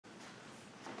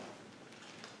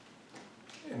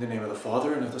In the name of the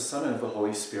Father, and of the Son, and of the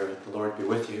Holy Spirit, the Lord be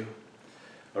with you.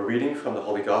 A reading from the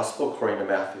Holy Gospel according to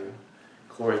Matthew.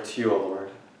 Glory to you, O Lord.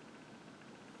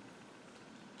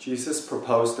 Jesus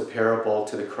proposed a parable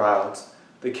to the crowds.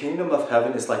 The kingdom of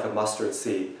heaven is like a mustard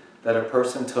seed that a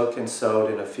person took and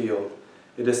sowed in a field.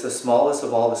 It is the smallest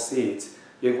of all the seeds,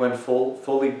 yet when full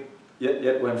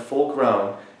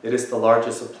grown, it is the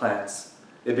largest of plants.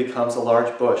 It becomes a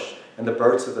large bush, and the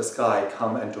birds of the sky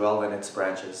come and dwell in its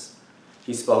branches.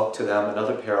 He spoke to them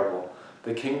another parable.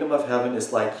 The kingdom of heaven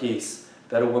is like yeast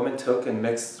that a woman took and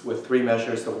mixed with 3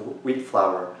 measures of wheat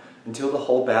flour until the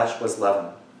whole batch was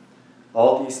leavened.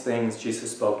 All these things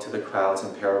Jesus spoke to the crowds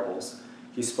in parables.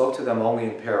 He spoke to them only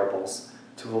in parables,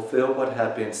 to fulfill what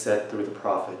had been said through the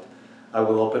prophet. I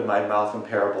will open my mouth in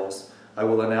parables. I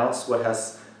will announce what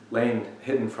has lain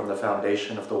hidden from the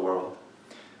foundation of the world.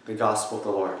 The Gospel of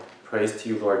the Lord. Praise to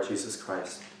you, Lord Jesus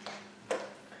Christ.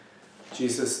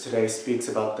 Jesus today speaks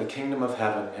about the kingdom of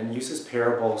heaven and uses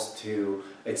parables to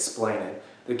explain it.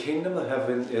 The kingdom of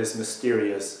heaven is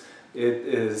mysterious.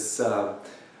 It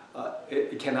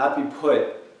cannot be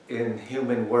put in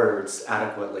human words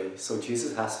adequately. So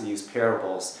Jesus has to use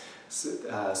parables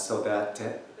so that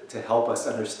to help us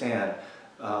understand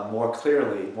more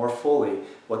clearly, more fully,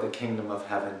 what the kingdom of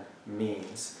heaven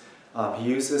means. He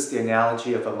uses the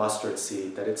analogy of a mustard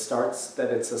seed, that it's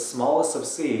the smallest of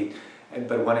seed,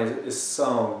 but when it is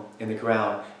sown in the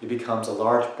ground, it becomes a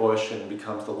large bush and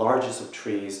becomes the largest of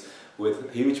trees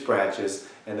with huge branches,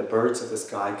 and the birds of the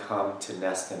sky come to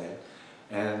nest in it.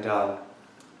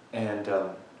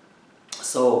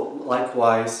 So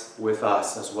likewise with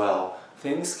us as well.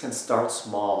 Things can start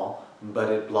small, but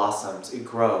it blossoms, it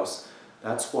grows.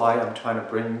 That's why I'm trying to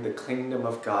bring the kingdom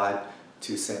of God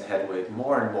to St. Hedwig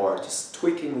more and more, just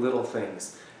tweaking little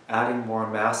things, adding more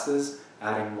masses,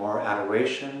 adding more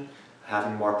adoration,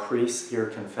 having more priests hear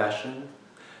confession.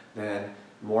 Then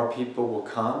more people will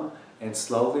come, and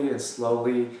slowly,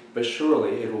 but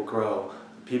surely it will grow.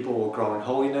 People will grow in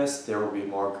holiness, there will be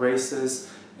more graces,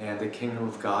 and the kingdom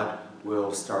of God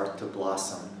will start to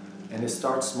blossom. And it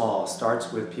starts small. It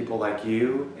starts with people like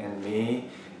you and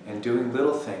me, and doing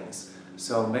little things.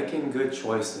 So making good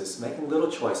choices, making little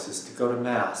choices to go to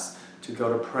Mass, to go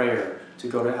to prayer, to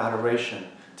go to adoration,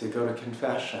 to go to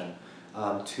confession,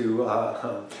 to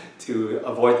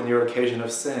avoid the near occasion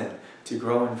of sin, to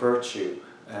grow in virtue,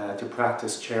 to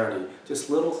practice charity. Just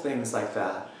little things like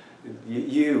that.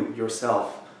 You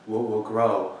yourself will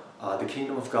grow. The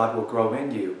kingdom of God will grow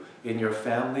in you, in your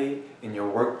family, in your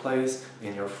workplace,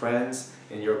 in your friends,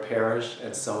 in your parish,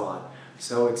 and so on.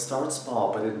 So it starts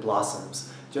small, but it blossoms.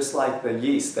 Just like the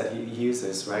yeast that he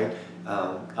uses, right?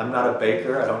 I'm not a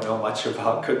baker, I don't know much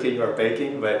about cooking or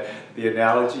baking, but the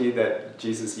analogy that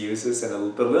Jesus uses,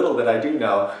 and the little that I do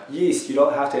know, yeast, you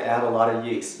don't have to add a lot of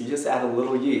yeast. You just add a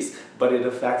little yeast, but it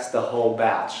affects the whole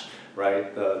batch,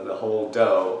 right? The whole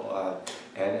dough,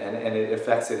 and it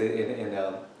affects it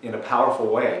in a powerful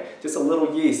way. Just a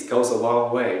little yeast goes a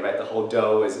long way, right? The whole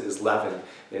dough is leavened.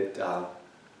 It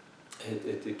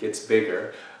gets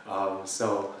bigger.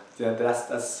 So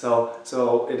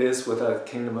it is with a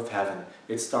kingdom of heaven.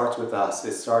 It starts with us.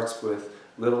 It starts with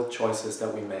little choices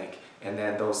that we make, and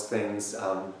then those things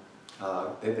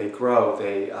they grow.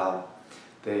 They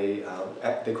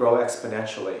grow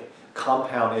exponentially.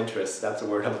 Compound interest. That's the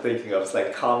word I'm thinking of. It's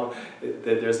like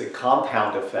there's a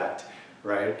compound effect,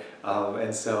 right?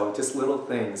 And so just little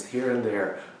things here and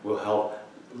there will help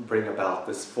bring about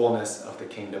this fullness of the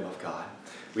kingdom of God.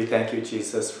 We thank you,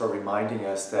 Jesus, for reminding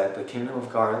us that the kingdom of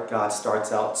God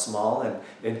starts out small and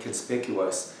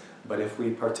inconspicuous, but if we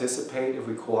participate, if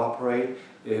we cooperate,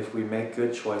 if we make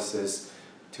good choices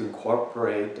to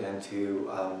incorporate and to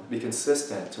be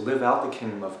consistent, to live out the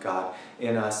kingdom of God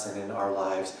in us and in our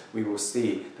lives, we will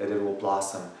see that it will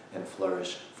blossom and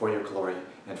flourish for your glory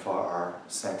and for our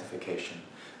sanctification.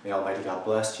 May Almighty God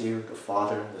bless you, the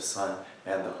Father, the Son,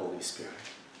 and the Holy Spirit.